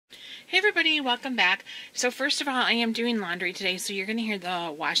Hey everybody, welcome back. So first of all, I am doing laundry today, so you're going to hear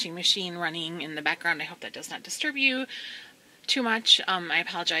the washing machine running in the background. I hope that does not disturb you too much. I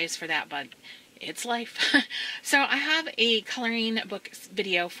apologize for that, but it's life. So I have a coloring book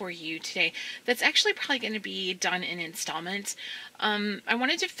video for you today that's actually probably going to be done in installments. I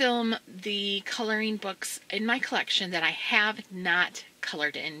wanted to film the coloring books in my collection that I have not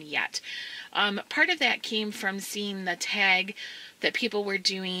colored in yet. Part of that came from seeing the tag that people were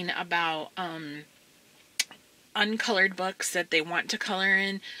doing about uncolored books that they want to color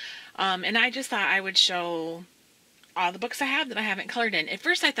in. And I just thought I would show all the books I have that I haven't colored in. At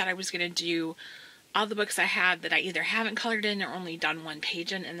first I thought I was going to do all the books I have that I either haven't colored in or only done one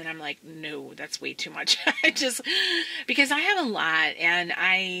page in, and then I'm like, no, that's way too much. Because I have a lot, and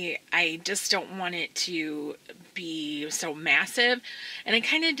I just don't want it to be so massive, and I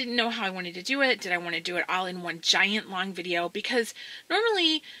kind of didn't know how I wanted to do it. Did I want to do it all in one giant long video? Because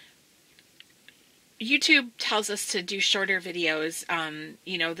normally YouTube tells us to do shorter videos,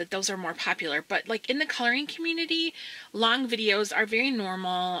 you know, that those are more popular. But like in the coloring community, long videos are very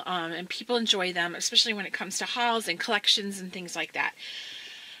normal, and people enjoy them, especially when it comes to hauls and collections and things like that.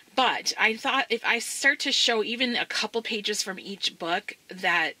 But I thought if I start to show even a couple pages from each book,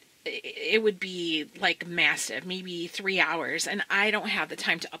 that it would be like massive, maybe 3 hours. And I don't have the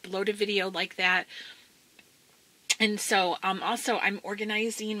time to upload a video like that. And so also I'm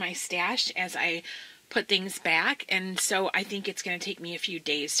organizing my stash as I put things back, and so I think it's going to take me a few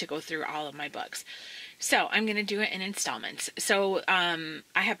days to go through all of my books. So I'm going to do it in installments. So I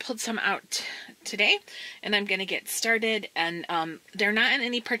have pulled some out today, and I'm going to get started, and they're not in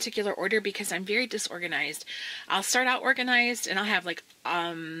any particular order because I'm very disorganized. I'll start out organized, and I'll have like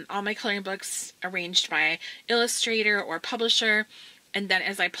all my coloring books arranged by illustrator or publisher. And then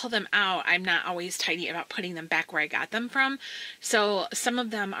as I pull them out, I'm not always tidy about putting them back where I got them from. So some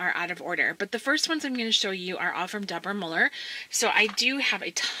of them are out of order. But the first ones I'm going to show you are all from Deborah Muller. So I do have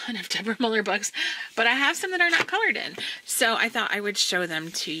a ton of Deborah Muller books, but I have some that are not colored in. So I thought I would show them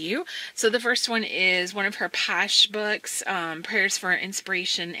to you. So the first one is one of her Posh books, Prayers for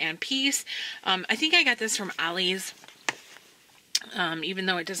Inspiration and Peace. I think I got this from Ollie's, even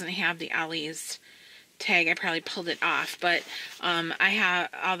though it doesn't have the Ollie's tag. I probably pulled it off, but I have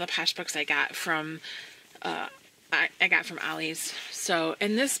all the Posh books I got from I got from Ollie's. So,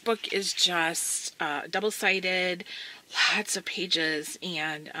 and this book is just double-sided, lots of pages,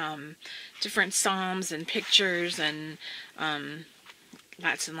 and different psalms and pictures, and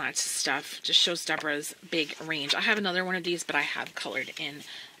lots and lots of stuff. Just shows Deborah's big range. I have another one of these, but I have colored in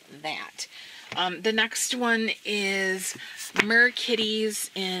that. The next one is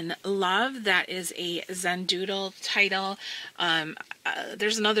Kitties in Love. That is a Zendoodle title.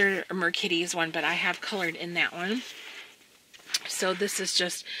 There's another Kitties one, but I have colored in that one. So this is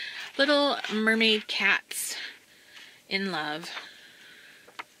just little mermaid cats in love.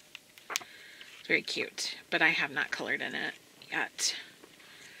 Very cute, but I have not colored in it yet.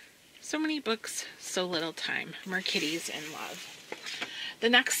 So many books, so little time. Kitties in Love. The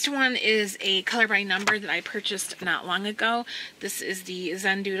next one is a color by number that I purchased not long ago. This is the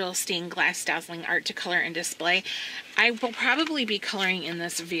Zendoodle Stained Glass Dazzling Art to Color and Display. I will probably be coloring in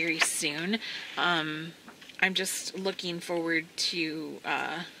this very soon. I'm just looking forward to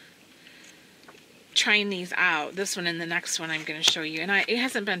trying these out. This one and the next one I'm going to show you. And it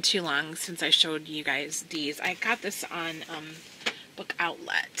hasn't been too long since I showed you guys these. I got this on Book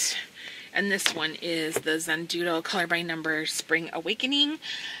Outlet. And this one is the Zendoodle Color by Number Spring Awakening,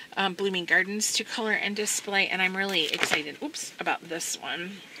 Blooming Gardens to Color and Display. And I'm really excited, about this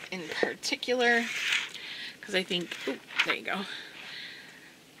one in particular, because I think, there you go.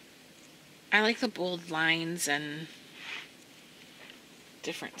 I like the bold lines and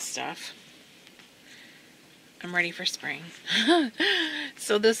different stuff. I'm ready for spring.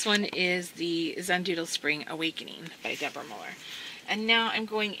 So this one is the Zendoodle Spring Awakening by Deborah Muller. And now I'm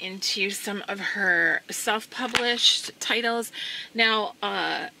going into some of her self-published titles. Now,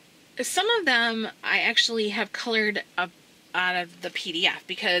 some of them I actually have colored out of the PDF,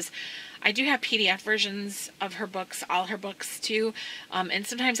 because I do have PDF versions of her books, all her books too. And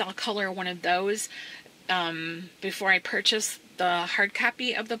sometimes I'll color one of those before I purchase the hard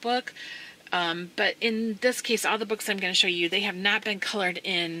copy of the book. But in this case, all the books I'm going to show you, they have not been colored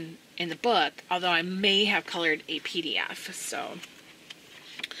in the book, although I may have colored a PDF. So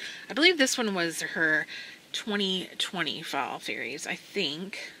I believe this one was her 2020 Fall Fairies, I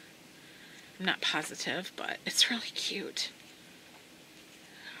think. I'm not positive, but it's really cute.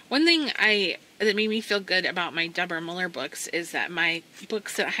 One thing that made me feel good about my Deborah Muller books is that my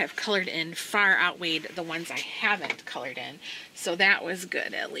books that I have colored in far outweighed the ones I haven't colored in. So that was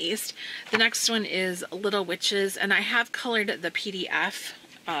good, at least. The next one is Little Witches, and I have colored the PDF.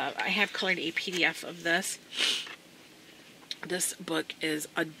 I have colored a PDF of this. This book is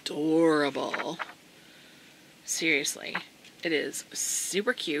adorable. Seriously, it is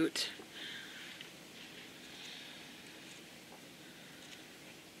super cute.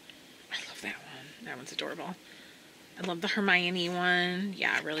 That one's adorable. I love the Hermione one.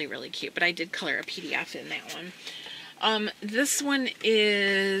 Yeah, really, really cute. But I did color a PDF in that one. This one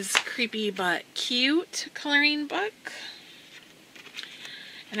is Creepy But Cute coloring book.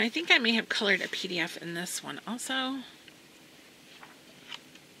 And I think I may have colored a PDF in this one also.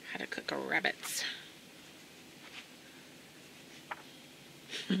 How to Cook a Rabbits.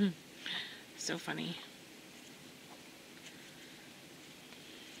 So funny.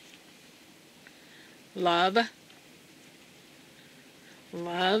 Love.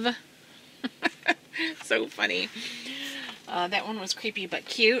 So funny. That one was Creepy But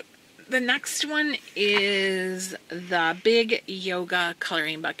Cute. The next one is the Big Yoga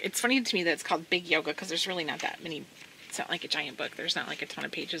coloring book. It's funny to me that it's called Big Yoga because there's really not that many. It's not like a giant book. There's not like a ton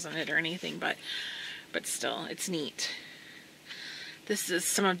of pages on it or anything, but still, it's neat. This is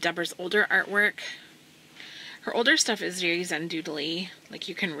some of Deborah's older artwork. Her older stuff is very Zen doodly. Like,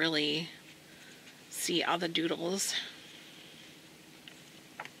 you can really see all the doodles.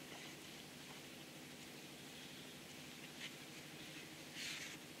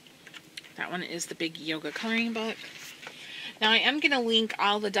 That one is the Big Yoga coloring book. Now I am going to link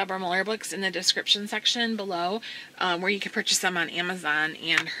all the Deborah Muller books in the description section below, where you can purchase them on Amazon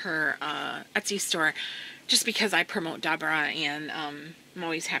and her Etsy store, just because I promote Deborah, and I'm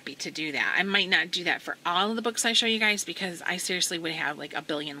always happy to do that. I might not do that for all of the books I show you guys, because I seriously would have like a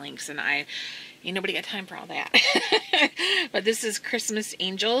billion links, and ain't nobody got time for all that. But this is Christmas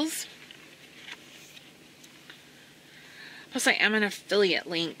Angels. Plus I am an affiliate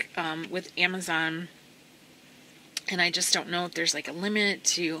link with Amazon, and I just don't know if there's like a limit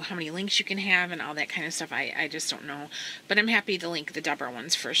to how many links you can have and all that kind of stuff. I just don't know. But I'm happy to link the Deborah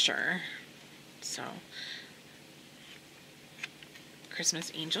ones for sure. So,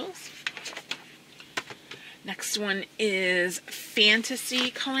 Christmas Angels. Next one is Fantasy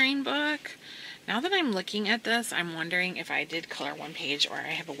coloring book. Now that I'm looking at this, I'm wondering if I did color one page or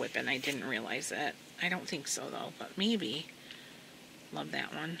I have a whip and I didn't realize it. I don't think so though, but maybe. Love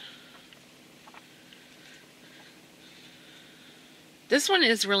that one. This one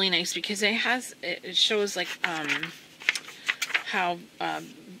is really nice because it shows like how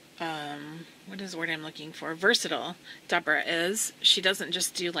what is the word I'm looking for? Versatile Deborah is. She doesn't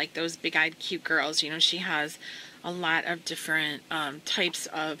just do like those big-eyed cute girls. You know, she has a lot of different types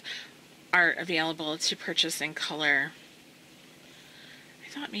of art available to purchase and color. I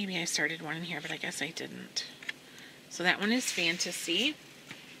thought maybe I started one in here, but I guess I didn't. So that one is Fantasy.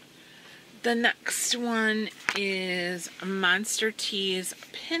 The next one is Monster Tease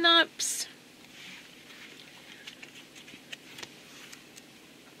Pinups.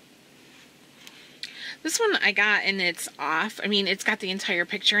 This one I got, and it's off. I mean, it's got the entire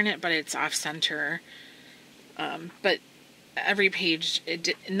picture in it, but it's off center. But every page,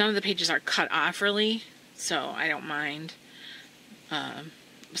 none of the pages are cut off really, so I don't mind.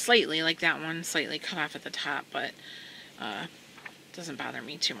 Slightly, like that one, slightly cut off at the top, but doesn't bother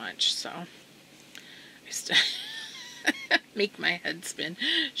me too much, so I just make my head spin.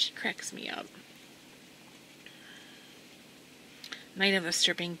 She cracks me up. Night of the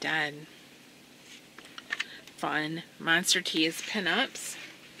Stripping Dead. Fun. Monster Tease Pinups.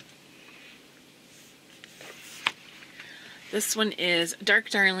 This one is Dark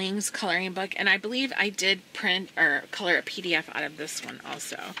Darlings coloring book, and I believe I did print or color a PDF out of this one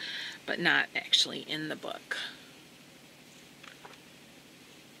also, but not actually in the book.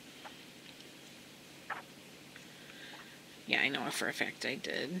 Yeah, I know for a fact I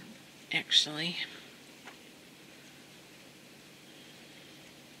did, actually.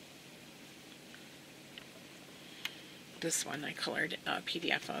 This one I colored a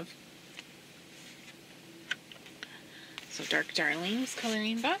PDF of. So Dark Darlings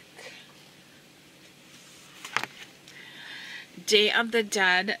coloring book. Day of the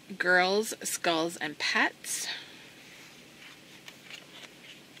Dead, Girls, Skulls, and Pets.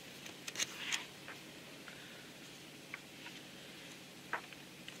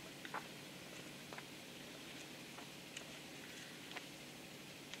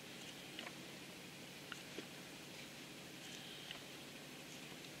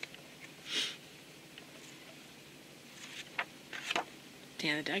 Day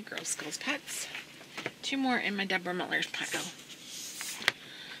of the Dead, Girls, Skulls, Pets. 2 more in my Deborah Muller's pile.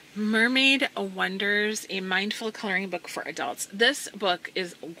 Mermaid Wonders, a mindful coloring book for adults. This book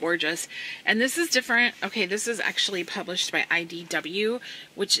is gorgeous, and this is different. Okay, this is actually published by IDW,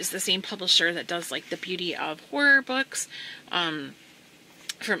 which is the same publisher that does like the Beauty of Horror books from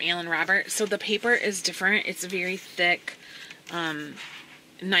Alan Robert. So the paper is different. It's very thick,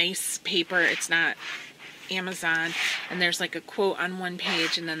 nice paper. It's not Amazon, and there's like a quote on one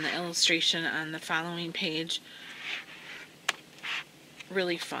page and then the illustration on the following page.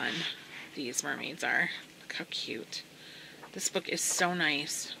 Really fun, these mermaids are. Look how cute. This book is so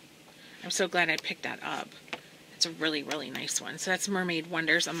nice. I'm so glad I picked that up. It's a really, really nice one. So that's Mermaid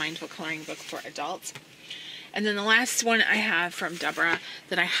Wonders, a mindful coloring book for adults. And then the last one I have from Deborah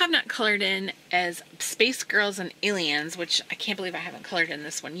that I have not colored in is Space Girls and Aliens, which I can't believe I haven't colored in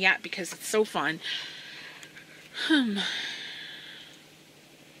this one yet because it's so fun.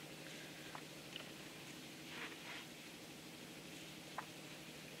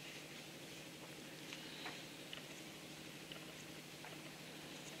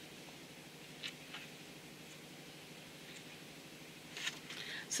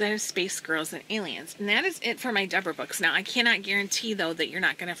 So that is Space Girls and Aliens. And that is it for my Deborah books. Now, I cannot guarantee, though, that you're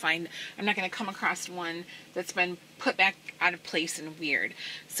not going to find, I'm not going to come across one that's been put back out of place and weird.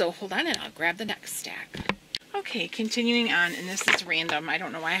 So hold on and I'll grab the next stack. Okay, continuing on, and this is random. I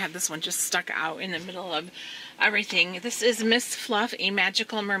don't know why I have this one just stuck out in the middle of everything. This is Miss Fluff, a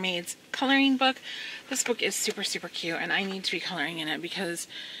Magical Mermaids coloring book. This book is super, super cute, and I need to be coloring in it because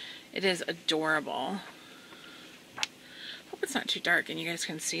it is adorable. Hope it's not too dark and you guys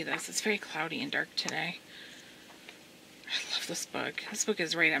can see this. It's very cloudy and dark today. I love this book. This book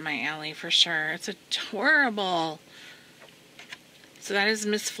is right up my alley for sure. It's adorable. So that is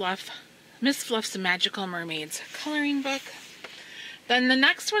Miss Fluff. Miss Fluff's Magical Mermaids coloring book. Then the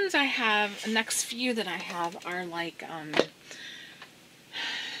next ones I have, the next few that I have are like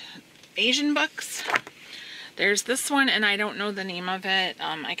Asian books. There's this one, and I don't know the name of it.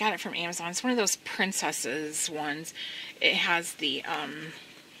 I got it from Amazon. It's one of those princesses ones. It has the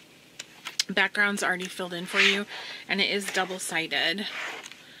backgrounds already filled in for you, and it is double-sided,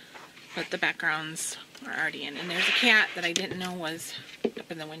 but the backgrounds are already in. And there's a cat that I didn't know was up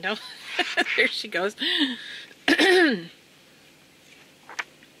in the window. There she goes.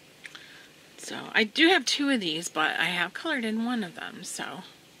 So I do have 2 of these, but I have colored in one of them, so.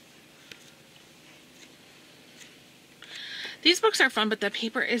 These books are fun, but the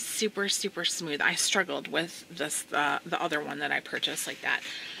paper is super, super smooth. I struggled with this, the other one that I purchased like that,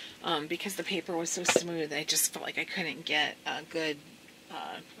 because the paper was so smooth. I just felt like I couldn't get a good,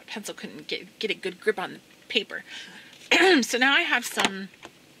 my pencil couldn't get a good grip on the paper. So now I have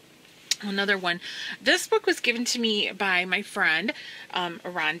another one. This book was given to me by my friend,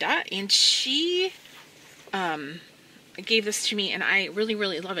 Rhonda, and she gave this to me, and I really,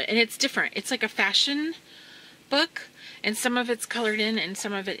 really love it. And it's different. It's like a fashion book. And some of it's colored in and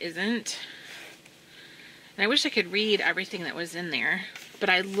some of it isn't. And I wish I could read everything that was in there. But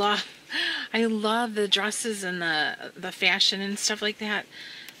I love the dresses and the fashion and stuff like that.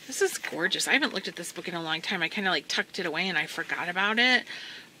 This is gorgeous. I haven't looked at this book in a long time. I kind of like tucked it away and I forgot about it.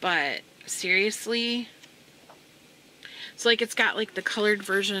 But seriously. So like it's got like the colored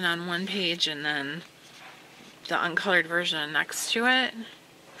version on one page and then the uncolored version next to it.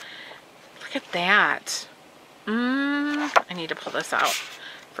 Look at that. I need to pull this out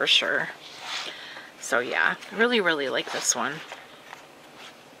for sure. So yeah, really, really like this one.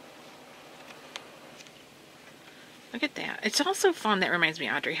 Look at that. It's also fun. That reminds me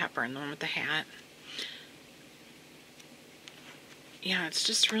of Audrey Hepburn, the one with the hat. Yeah, it's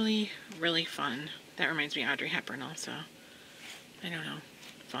just really, really fun. That reminds me of Audrey Hepburn also. I don't know.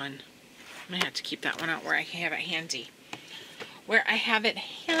 Fun. I might have to keep that one out where I can have it handy. Where I have it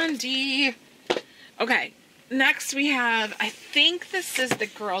handy. Okay. Next we have, I think this is the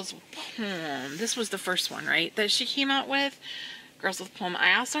Girls with Poem. This was the first one, right? That she came out with. Girls with Poem.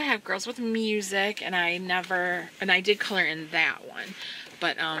 I also have Girls with Music, and I did color in that one.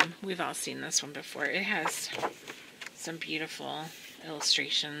 But we've all seen this one before. It has some beautiful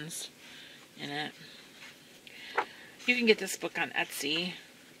illustrations in it. You can get this book on Etsy.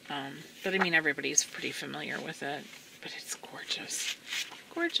 But I mean, everybody's pretty familiar with it. But it's gorgeous.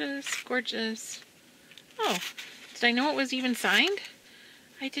 Gorgeous, gorgeous. Oh, did I know it was even signed?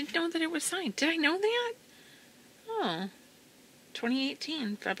 I didn't know that it was signed. Did I know that? Oh,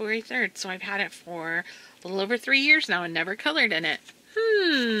 2018, February 3rd. So I've had it for a little over 3 years now and never colored in it.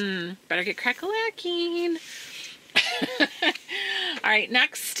 Better get crack-a-lacking. Alright,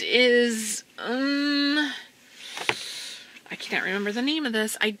 next is, I can't remember the name of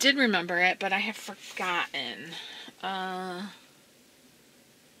this. I did remember it, but I have forgotten. Yeah,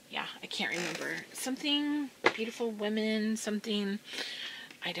 I can't remember. Something Beautiful Women, something,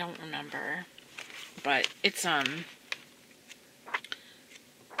 I don't remember. But it's, kind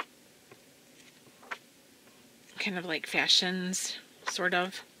of like fashions, sort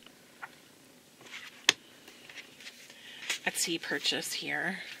of. Etsy purchase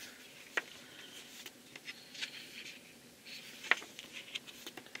here.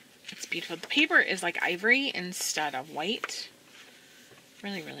 It's beautiful. The paper is like ivory instead of white.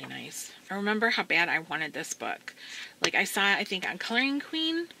 Really, really nice. I remember how bad I wanted this book. Like, I saw, I think, on Coloring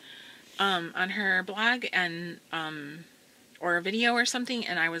Queen, on her blog, and, or a video or something,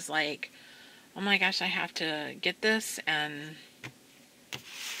 and I was like, oh my gosh, I have to get this, and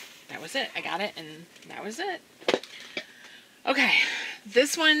that was it. I got it, and that was it. Okay,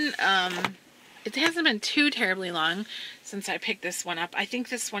 this one, it hasn't been too terribly long since I picked this one up. I think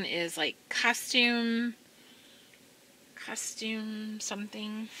this one is like costume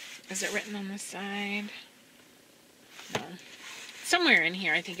something. Is it written on the side? No. Somewhere in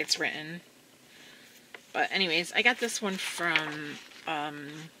here I think it's written. But anyways, I got this one from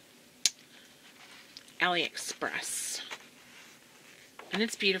AliExpress. And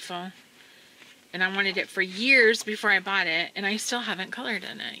it's beautiful. And I wanted it for years before I bought it, and I still haven't colored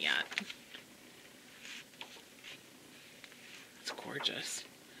in it yet. It's gorgeous.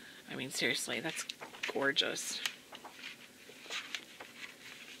 I mean, seriously, that's gorgeous.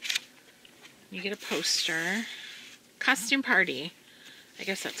 You get a poster. Costume Party. I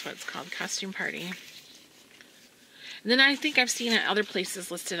guess that's what it's called, Costume Party. And then I think I've seen it other places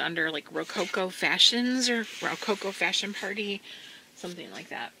listed under like Rococo Fashions or Rococo Fashion Party, something like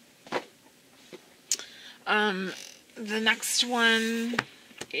that. The next one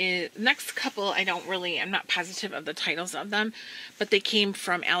is, next couple, I'm not positive of the titles of them, but they came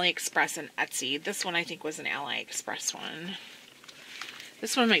from AliExpress and Etsy. This one I think was an AliExpress one.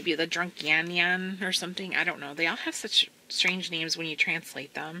 This one might be the Drunk Yan Yan or something. I don't know. They all have such strange names when you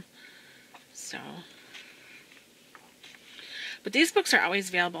translate them. So. But these books are always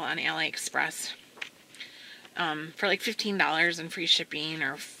available on AliExpress. For like $15 and free shipping,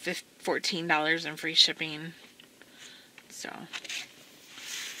 or $14 and free shipping. So.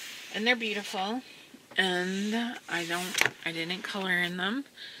 And they're beautiful. And I didn't color in them.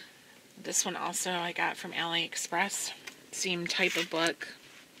 This one also I got from AliExpress. Same type of book.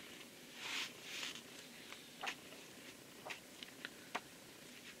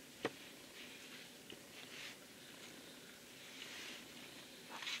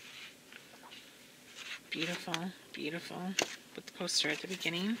 Beautiful, beautiful. Put the poster at the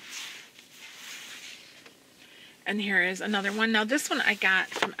beginning. And here is another one. Now this one I got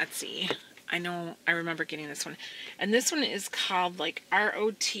from Etsy. I remember getting this one. And this one is called like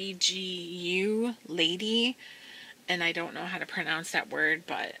ROTGU Lady. And I don't know how to pronounce that word,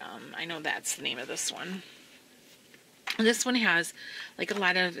 but I know that's the name of this one. And this one has like a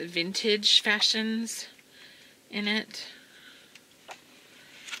lot of vintage fashions in it.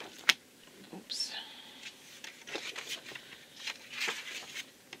 Oops.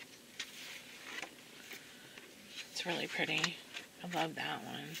 It's really pretty. I love that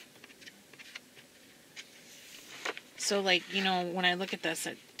one. So, like, you know, when I look at this,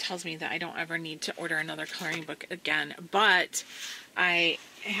 it tells me that I don't ever need to order another coloring book again. But I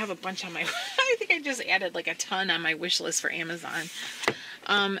have a bunch on my... I think I just added like a ton on my wish list for Amazon.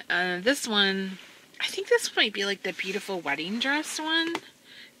 This one, I think this might be like the Beautiful Wedding Dress one.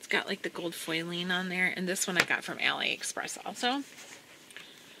 It's got like the gold foiling on there. And this one I got from AliExpress also.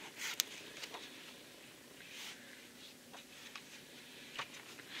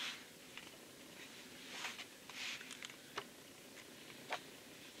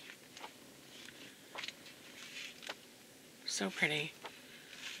 So pretty.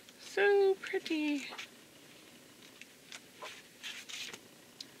 So pretty.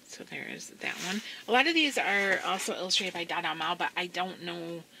 So there's that one. A lot of these are also illustrated by Dada Mao, but I don't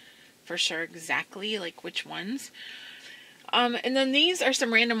know for sure exactly like which ones. And then these are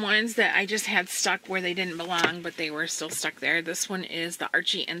some random ones that I just had stuck where they didn't belong, but they were still stuck there. This one is the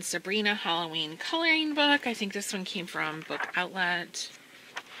Archie and Sabrina Halloween coloring book. I think this one came from Book Outlet.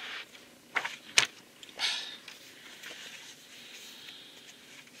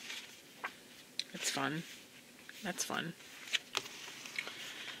 It's fun. That's fun.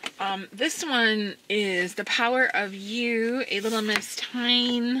 This one is The Power of You, A Little Miss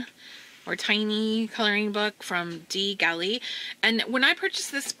Tyne, or tiny coloring book from Gellie. And when I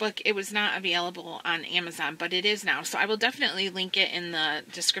purchased this book, it was not available on Amazon, but it is now. So I will definitely link it in the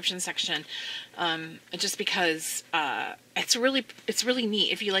description section, just because it's really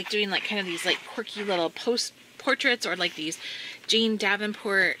neat if you like doing like kind of these like quirky little portraits, or like these Jane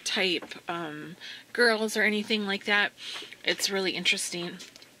Davenport type girls or anything like that. It's really interesting.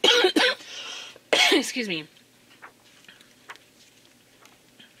 Excuse me.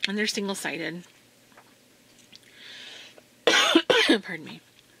 And they're single-sided. Pardon me.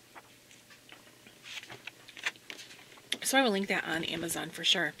 So I will link that on Amazon for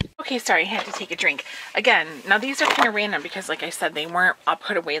sure. Okay, sorry, I had to take a drink. Again, now these are kind of random because, like I said, they weren't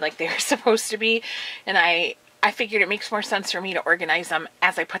put away like they were supposed to be. And I figured it makes more sense for me to organize them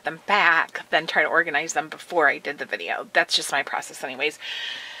as I put them back than try to organize them before I did the video. That's just my process anyways.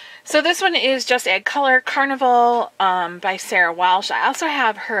 So this one is Just Add Color Carnival by Sarah Walsh. I also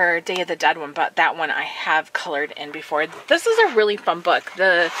have her Day of the Dead one, but that one I have colored in before. This is a really fun book.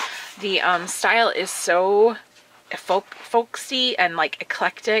 The style is so folksy and like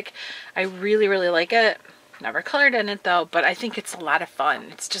eclectic. I really, really like it. Never colored in it though, but I think it's a lot of fun.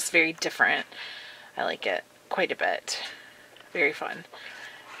 It's just very different. I like it quite a bit. Very fun.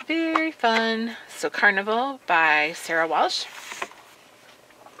 Very fun. So Carnival by Sarah Walsh.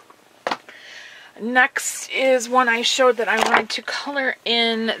 Next is one I showed that I wanted to color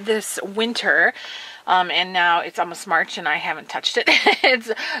in this winter. And now it's almost March and I haven't touched it.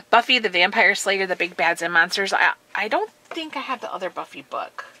 It's Buffy the Vampire Slayer, The Big Bads and Monsters. I don't think I have the other Buffy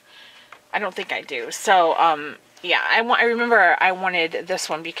book. I don't think I do. So, yeah, I remember I wanted this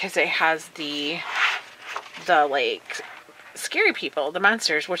one because it has the like scary people, the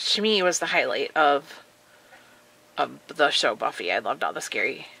monsters, which to me was the highlight of the show Buffy. I loved all the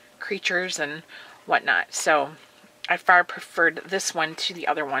scary creatures and whatnot. So I far preferred this one to the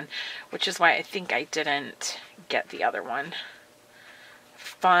other one, which is why I think I didn't get the other one.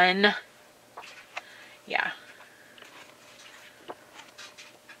 Fun. Yeah.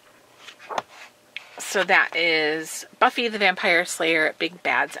 So that is Buffy the Vampire Slayer, Big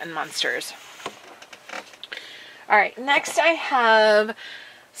Bads and Monsters. Alright, next I have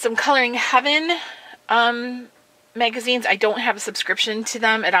some Coloring Heaven magazines. I don't have a subscription to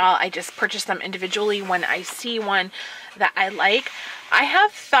them at all. I just purchase them individually when I see one that I like. I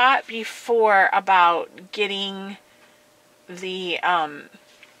have thought before about getting the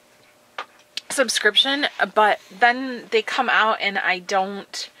subscription, but then they come out and I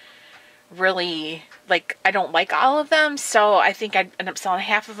don't really like, I don't like all of them, so I think I'd end up selling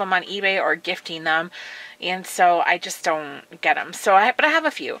half of them on eBay or gifting them, and so I just don't get them. So but I have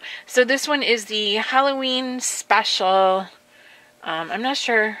a few. So this one is the Halloween special. I'm not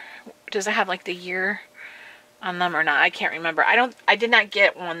sure, does it have like the year on them or not? I can't remember. I did not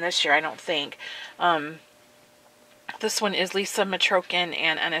get one this year, I don't think. This one is Lisa Matrokin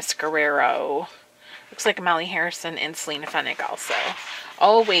and Ennis Guerrero. Looks like Molly Harrison and Selena Fennick also.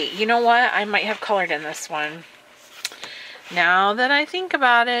 Oh wait, you know what? I might have colored in this one. Now that I think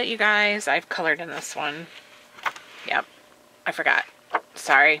about it, you guys, I've colored in this one. Yep, I forgot.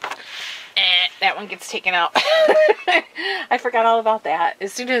 Sorry. That one gets taken out. I forgot all about that.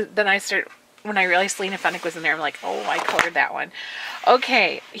 As soon as when I realized Selena Fennick was in there, I'm like, oh, I colored that one.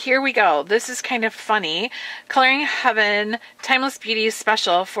 Okay, here we go. This is kind of funny. Coloring Heaven, Timeless Beauties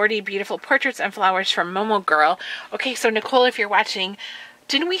Special, 40 Beautiful Portraits and Flowers from Momo Girl. Okay, so Nicole, if you're watching,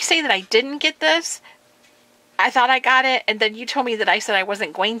 didn't we say that I didn't get this? I thought I got it, and then you told me that I said I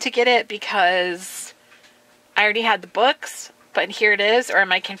wasn't going to get it because I already had the books, but here it is, or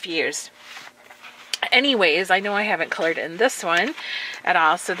am I confused? Anyways, I know I haven't colored in this one at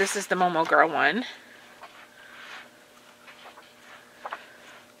all, so this is the Momo Girl one.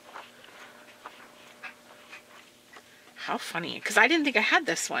 How funny, because I didn't think I had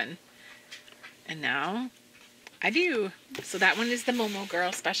this one, and now I do. So that one is the Momo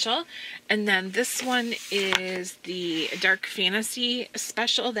Girl special, and then this one is the Dark Fantasy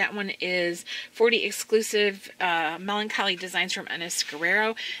special. That one is 40 exclusive melancholy designs from Ennis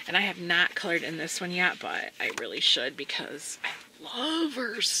Guerrero, and I have not colored in this one yet, but I really should because I love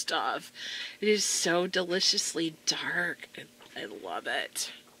her stuff. It is so deliciously dark. I love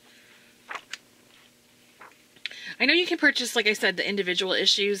it. I know you can purchase, like I said, the individual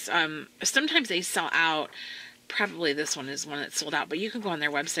issues. Sometimes they sell out. Probably this one is one that's sold out, but you can go on their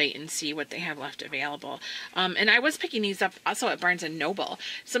website and see what they have left available. And I was picking these up also at Barnes & Noble.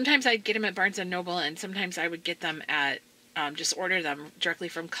 Sometimes I'd get them at Barnes & Noble, and sometimes I would get them at, just order them directly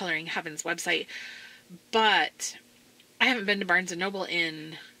from Coloring Heaven's website. But I haven't been to Barnes & Noble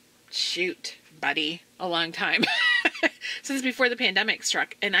in, shoot, buddy, a long time. since before the pandemic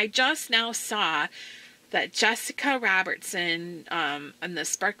struck. And I just now saw that Jessica Robertson on the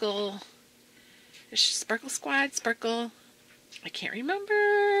Sparkle Squad, I can't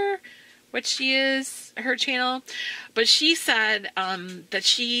remember what she is, her channel, but she said that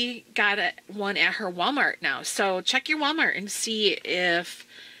she got one at her Walmart now. So check your Walmart and see if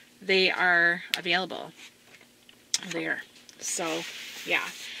they are available there. So yeah.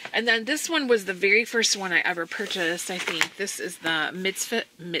 And then this one was the very first one I ever purchased. I think this is the Misfit,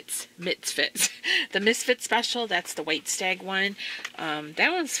 the Misfit special. That's the White Stag one.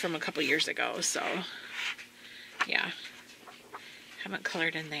 That one's from a couple years ago. So yeah, haven't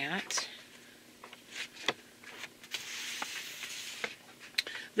colored in that.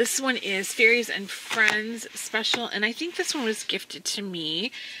 This one is Fairies and Friends special, and I think this one was gifted to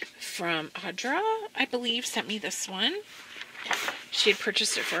me from Audra, I believe, sent me this one. She had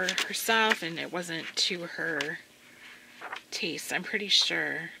purchased it for herself, and it wasn't to her taste, I'm pretty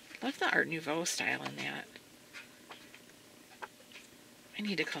sure. Love the Art Nouveau style in that. I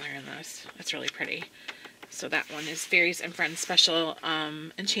need to color in this. That's really pretty. So that one is Fairies and Friends Special,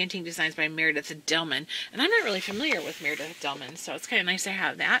 Enchanting Designs by Meredith Dillman. And I'm not really familiar with Meredith Dillman, so it's kind of nice to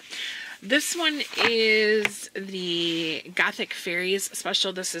have that. This one is the Gothic Fairies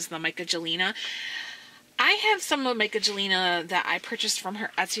Special. This is the Michaelina. I have some of Michaelina that I purchased from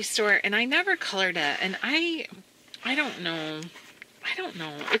her Etsy store, and I never colored it. And I don't know.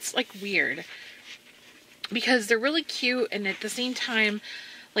 It's like weird. Because they're really cute, and at the same time,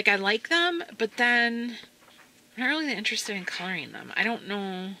 like, I like them, but then I'm not really interested in coloring them. I don't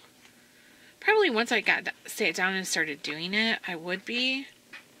know. Probably once I sat down and started doing it, I would be.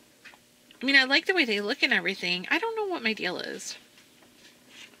 I mean, I like the way they look and everything. I don't know what my deal is.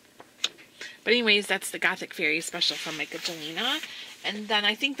 But anyways, that's the Gothic Fairy Special from Michaelina. And then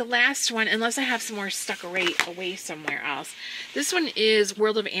I think the last one, unless I have some more stuck away somewhere else. This one is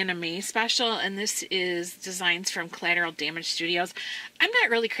World of Anime Special, and this is designs from Collateral Damage Studios. I'm not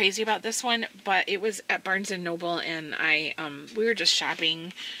really crazy about this one, but it was at Barnes & Noble, and we were just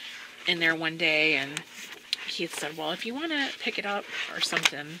shopping in there one day, and Keith said, well, if you want to pick it up or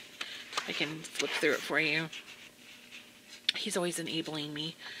something, I can flip through it for you. He's always enabling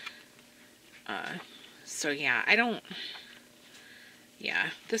me. So yeah,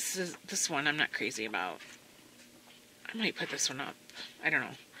 this one I'm not crazy about. I might put this one up. I don't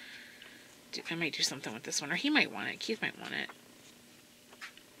know. I might do something with this one, or he might want it. Keith might want it.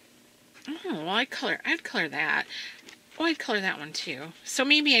 Oh, well, I'd color that. Oh, I'd color that one too. So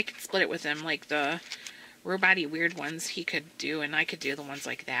maybe I could split it with him, like the robot-y weird ones he could do, and I could do the ones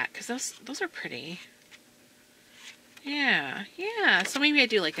like that, because those are pretty. Yeah. So maybe I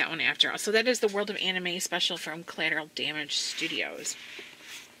do like that one after all. So that is the World of Anime Special from Collateral Damage Studios.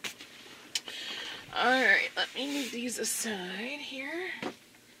 Alright, let me move these aside here.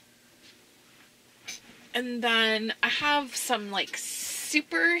 And then I have some, like,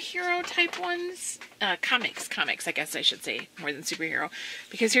 superhero type ones. Comics, I guess I should say, more than superhero.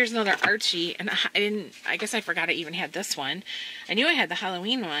 Because here's another Archie, and I guess I forgot I even had this one. I knew I had the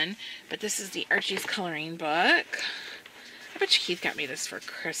Halloween one, but this is the Archie's coloring book. I bet you Keith got me this for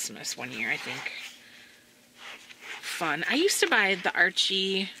Christmas one year, I think. Fun. I used to buy the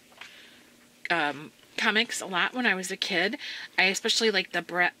Archie comics a lot when I was a kid. I especially like the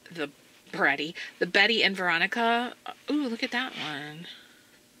Betty and Veronica. Ooh, look at that one.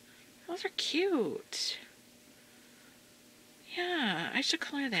 Those are cute. Yeah, I should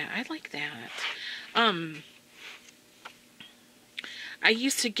color that. I like that. I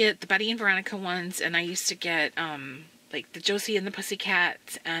used to get the Betty and Veronica ones, and I used to get like the Josie and the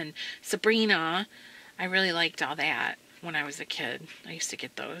Pussycats and Sabrina. I really liked all that when I was a kid. I used to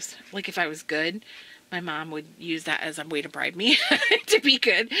get those. Like, if I was good, my mom would use that as a way to bribe me to be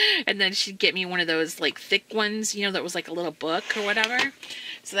good. And then she'd get me one of those, like, thick ones, you know, that was like a little book or whatever.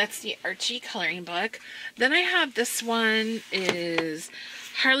 So that's the Archie coloring book. Then I have this one is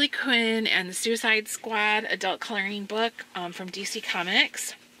Harley Quinn and the Suicide Squad adult coloring book from DC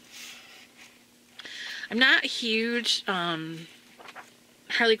Comics. I'm not a huge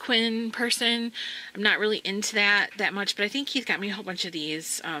Harley Quinn person. I'm not really into that much, but I think Keith got me a whole bunch of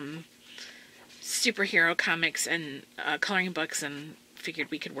these superhero comics and coloring books, and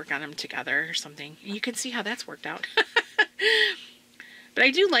figured we could work on them together or something. And you can see how that's worked out. But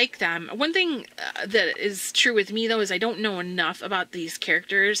I do like them. One thing that is true with me, though, is I don't know enough about these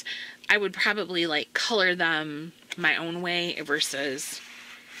characters. I would probably, like, color them my own way versus...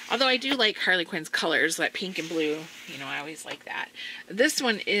 Although I do like Harley Quinn's colors, that pink and blue. You know, I always like that. This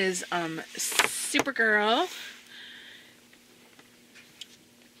one is Supergirl.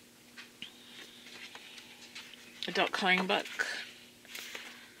 adult coloring book.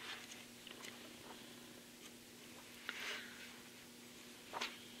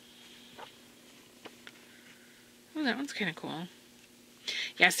 Oh, that one's kind of cool.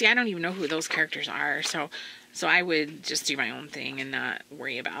 Yeah, see, I don't even know who those characters are, so I would just do my own thing and not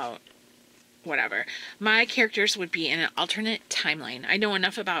worry about whatever. My characters would be in an alternate timeline. I know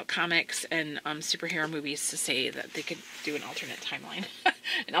enough about comics and superhero movies to say that they could do an alternate timeline,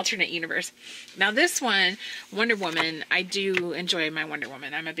 an alternate universe. Now this one, Wonder Woman, I do enjoy my Wonder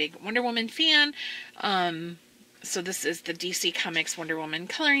Woman. I'm a big Wonder Woman fan. So this is the DC Comics Wonder Woman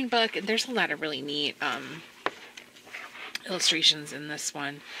coloring book, and there's a lot of really neat illustrations in this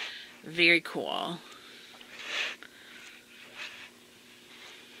one. Very cool.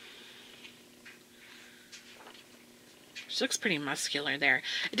 She looks pretty muscular there.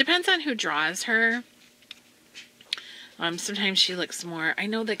 It depends on who draws her. Sometimes she looks more... I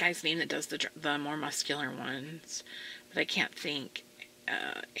know the guy's name that does the more muscular ones, but I can't think.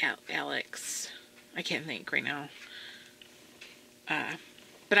 Alex. I can't think right now.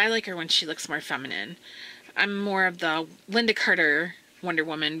 But I like her when she looks more feminine. I'm more of the Linda Carter Wonder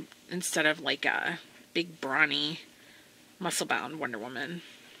Woman instead of like a big brawny, muscle-bound Wonder Woman.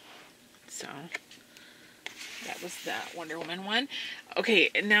 So... that was that Wonder Woman one.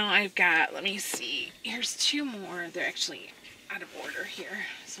 Okay, now I've got, let me see. Here's two more. They're actually out of order here.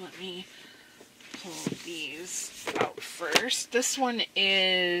 So let me pull these out first. This one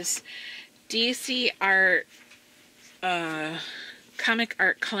is DC Art, Comic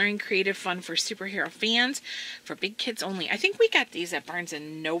Art Coloring Creative Fun for Superhero Fans, for big kids only. I think we got these at Barnes &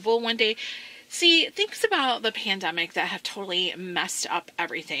 Noble one day. See, things about the pandemic that have totally messed up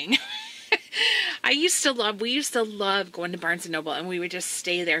everything. we used to love going to Barnes & Noble, and we would just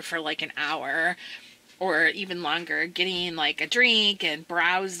stay there for like an hour or even longer, getting like a drink and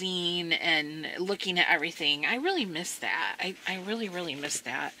browsing and looking at everything. I really miss that. I really, really miss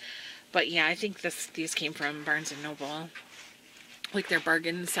that. But yeah, I think these came from Barnes & Noble, like their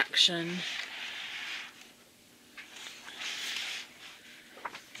bargain section.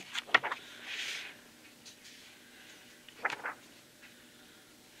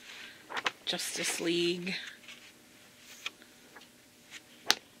 Justice League.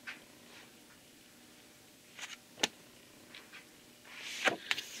 So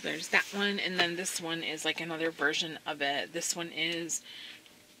there's that one, and then this one is like another version of it. This one is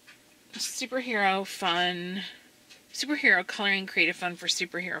superhero coloring creative fun for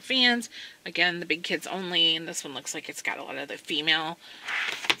superhero fans. Again, the big kids only, and this one looks like it's got a lot of the female,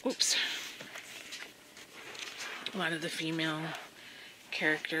 a lot of the female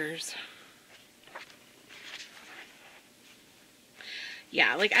characters.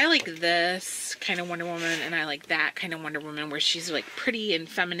 Yeah, like I like this kind of Wonder Woman, and I like that kind of Wonder Woman where she's like pretty and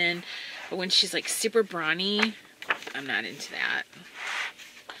feminine, but when she's like super brawny, I'm not into that.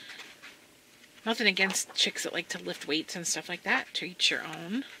 Nothing against chicks that like to lift weights and stuff like that, to each your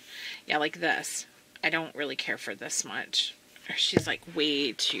own. Yeah, like this. I don't really care for this much. She's like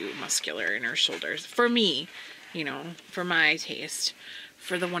way too muscular in her shoulders. For me, you know, for my taste.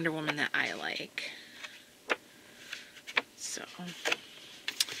 For the Wonder Woman that I like. So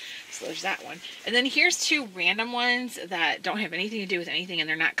there's that one. And then here's two random ones that don't have anything to do with anything, and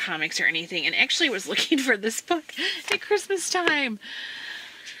they're not comics or anything. And actually I was looking for this book at Christmas time.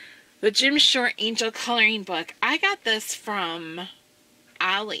 The Jim Shore Angel Coloring Book. I got this from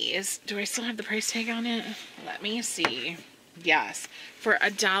Ollie's. Do I still have the price tag on it? Let me see. Yes, for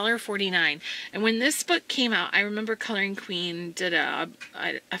 $1.49. And when this book came out, I remember Coloring Queen did a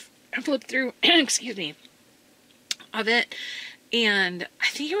flip through, excuse me, of it. And I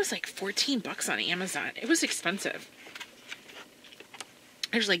think it was like 14 bucks on Amazon. It was expensive.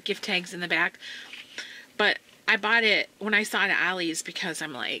 There's like gift tags in the back. But I bought it when I saw it at Ollie's because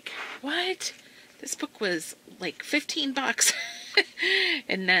I'm like, what? This book was like 15 bucks.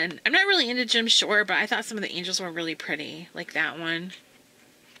 And then, I'm not really into Jim Shore, but I thought some of the angels were really pretty. Like that one.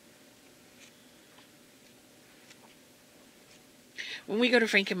 When we go to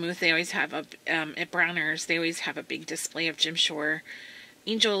Frankenmuth, they always have at Bronner's, they always have a big display of Jim Shore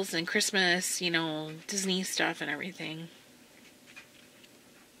angels and Christmas, you know, Disney stuff and everything.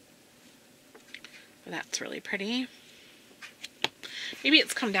 But that's really pretty. Maybe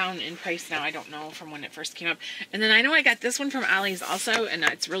it's come down in price now. I don't know from when it first came up. And then I know I got this one from Ollie's also, and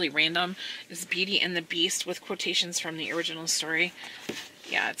it's really random. It's Beauty and the Beast with quotations from the original story.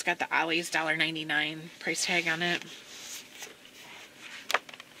 Yeah, it's got the Ollie's $1.99 price tag on it.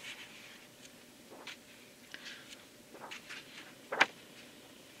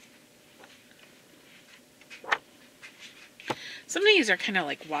 Some of these are kind of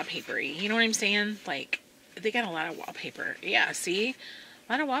like wallpapery, you know what I'm saying? Like, they got a lot of wallpaper. Yeah, see?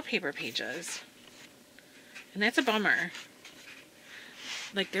 A lot of wallpaper pages. And that's a bummer.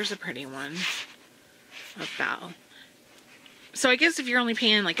 Like, there's a pretty one of Belle. So I guess if you're only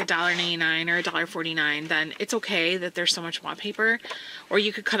paying like $1.99 or $1.49, then it's okay that there's so much wallpaper. Or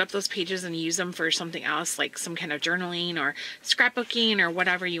you could cut up those pages and use them for something else, like some kind of journaling or scrapbooking or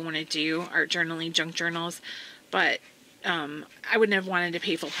whatever you want to do, art journaling, junk journals. But I wouldn't have wanted to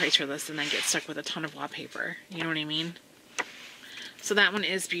pay full price for this and then get stuck with a ton of wallpaper. You know what I mean? So that one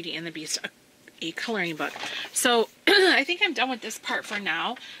is Beauty and the Beast, a coloring book. So I think I'm done with this part for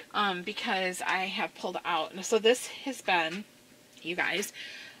now, because I have pulled out. So this has been, you guys,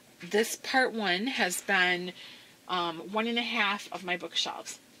 this part 1 has been 1.5 of my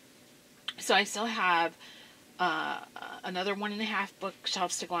bookshelves. So I still have another 1.5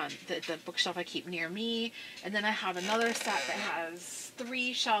 bookshelves to go on. The bookshelf I keep near me, and then I have another set that has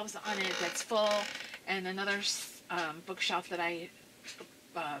 3 shelves on it that's full, and another bookshelf that I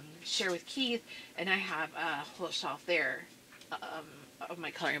share with Keith, and I have a whole shelf there of my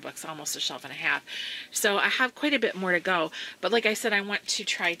coloring books, almost a shelf and a half. So I have quite a bit more to go, but like I said, I want to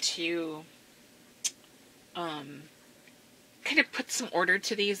try to kind of put some order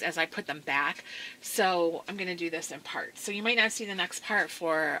to these as I put them back. So I'm going to do this in parts. So you might not see the next part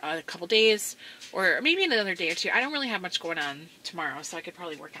for a couple days, or maybe another day or two. I don't really have much going on tomorrow, so I could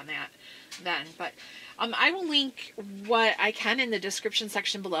probably work on that then. But I will link what I can in the description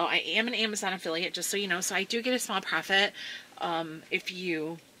section below. I am an Amazon affiliate, just so you know, so I do get a small profit if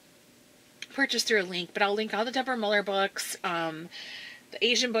you purchase through a link. But I'll link all the Deborah Muller books, the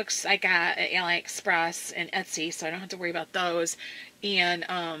Asian books I got at AliExpress and Etsy, so I don't have to worry about those. And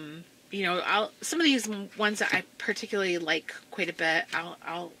you know, some of these ones that I particularly like quite a bit,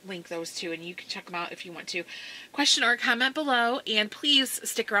 I'll link those too, and you can check them out if you want to. Question or comment below, and please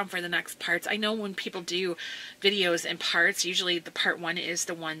stick around for the next parts. I know when people do videos in parts, usually the part 1 is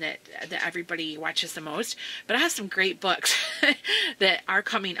the one that everybody watches the most. But I have some great books that are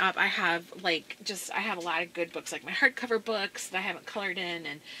coming up. I have I have a lot of good books, like my hardcover books that I haven't colored in,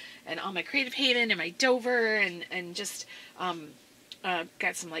 and all my Creative Haven and my Dover, and just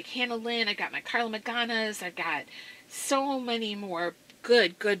got some like Hannah Lynn, I've got my Carla Maganas, I've got so many more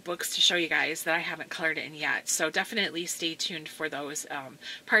good books to show you guys that I haven't colored in yet. So definitely stay tuned for those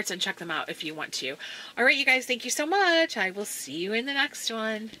parts and check them out if you want to. Alright, you guys, thank you so much. I will see you in the next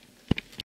one.